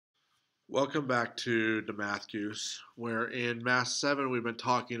Welcome back to the Math Goose, where in Math 7 we've been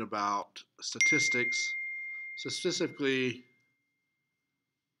talking about statistics. Specifically,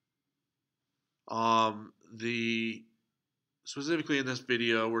 the specifically in this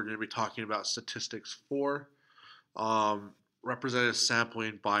video we're going to be talking about Statistics 4, representative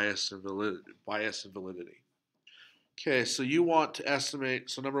sampling, bias and validity. Okay, so you want to estimate.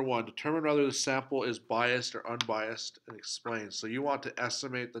 So number one, determine whether the sample is biased or unbiased, and explain. So you want to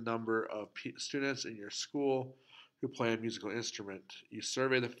estimate the number of students in your school who play a musical instrument. You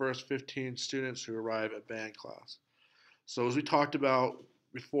survey the first 15 students who arrive at band class. So as we talked about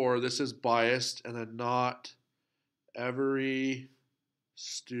before, this is biased, and then not every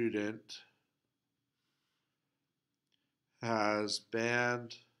student has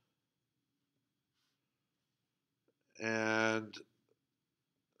band and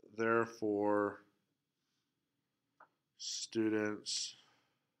therefore students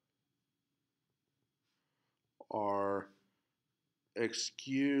are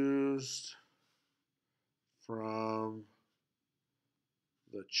excused from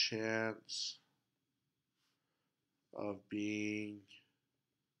the chance of being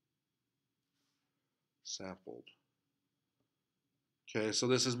sampled. Okay, so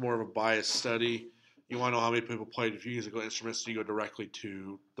this is more of a biased study. You want to know how many people play musical instruments, so you go directly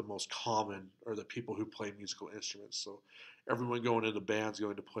to the most common, or the people who play musical instruments. So everyone going into bands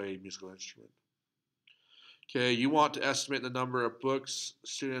going to play a musical instrument. Okay, you want to estimate the number of books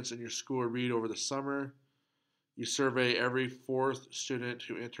students in your school read over the summer. You survey every fourth student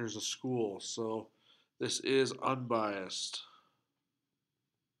who enters a school. So this is unbiased.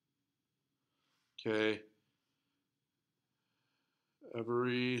 Okay.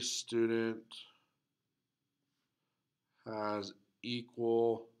 Every student has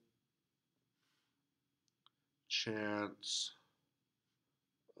equal chance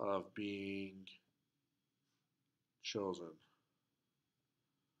of being chosen.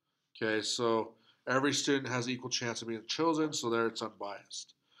 Okay, so every student has equal chance of being chosen, so there it's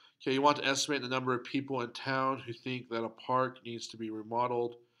unbiased. Okay, you want to estimate the number of people in town who think that a park needs to be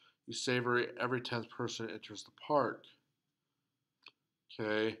remodeled. You savor every 10th person enters the park.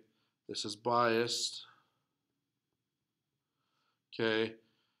 Okay, this is biased. Okay,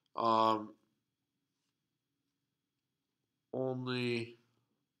 only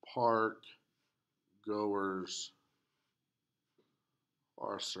park goers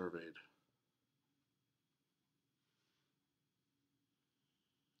are surveyed.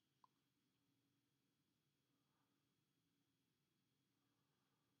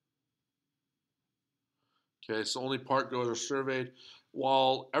 Okay, so only park goers are surveyed.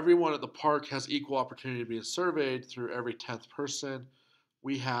 While everyone at the park has equal opportunity to be surveyed through every 10th person,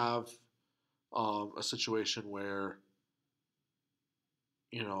 we have a situation where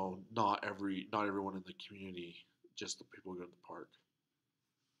not everyone in the community, just the people who go to the park.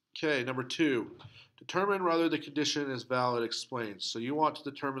 Okay, number two, determine whether the condition is valid. Explain. So you want to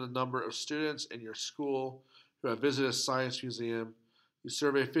determine the number of students in your school who have visited a science museum. You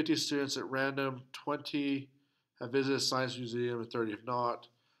survey 50 students at random. 20 have visited a science museum and 30 have not.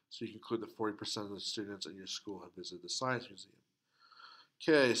 So you conclude that 40% of the students in your school have visited the science museum.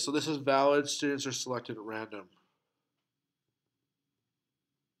 Okay, so this is valid. Students are selected at random.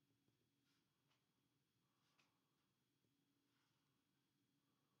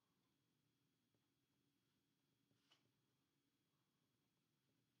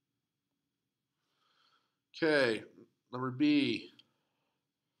 Okay, number B.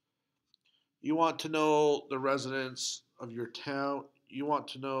 You want to know the residents of your town. You want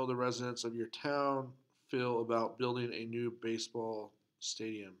to know the residents of your town feel about building a new baseball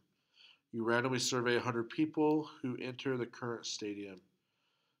stadium. You randomly survey 100 people who enter the current stadium.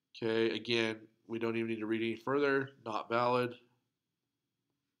 Okay, again, we don't even need to read any further. Not valid.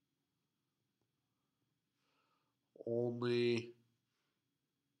 Only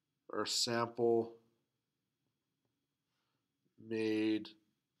or sample made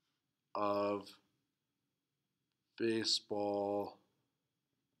of baseball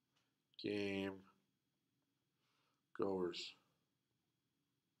game goers.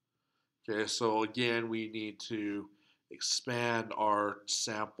 Okay, so again, we need to expand our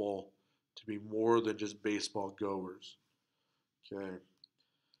sample to be more than just baseball goers. Okay,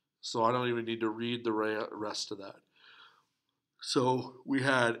 so I don't even need to read the rest of that. So we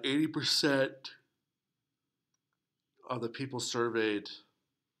had 80% of the people surveyed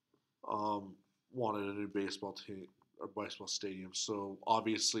wanted a new baseball team or baseball stadium. So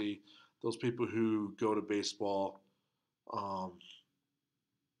obviously, those people who go to baseball um,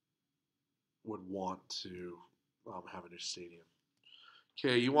 would want to have a new stadium.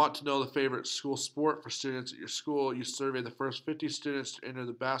 Okay, you want to know the favorite school sport for students at your school. You survey the first 50 students to enter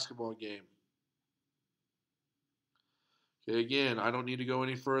the basketball game. Okay, again, I don't need to go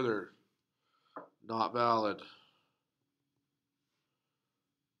any further. Not valid.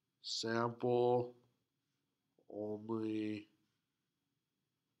 Sample only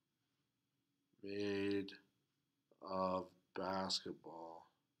made of basketball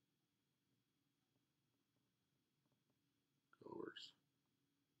goers.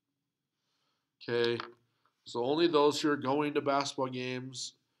 Okay, so only those who are going to basketball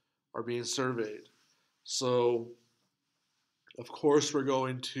games are being surveyed. So, of course, we're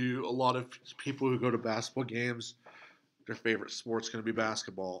going to a lot of people who go to basketball games. Their favorite sport's going to be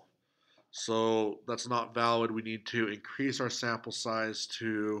basketball. So that's not valid. We need to increase our sample size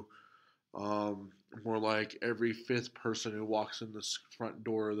to more like every fifth person who walks in the front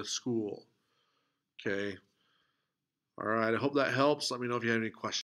door of the school. Okay. All right. I hope that helps. Let me know if you have any questions.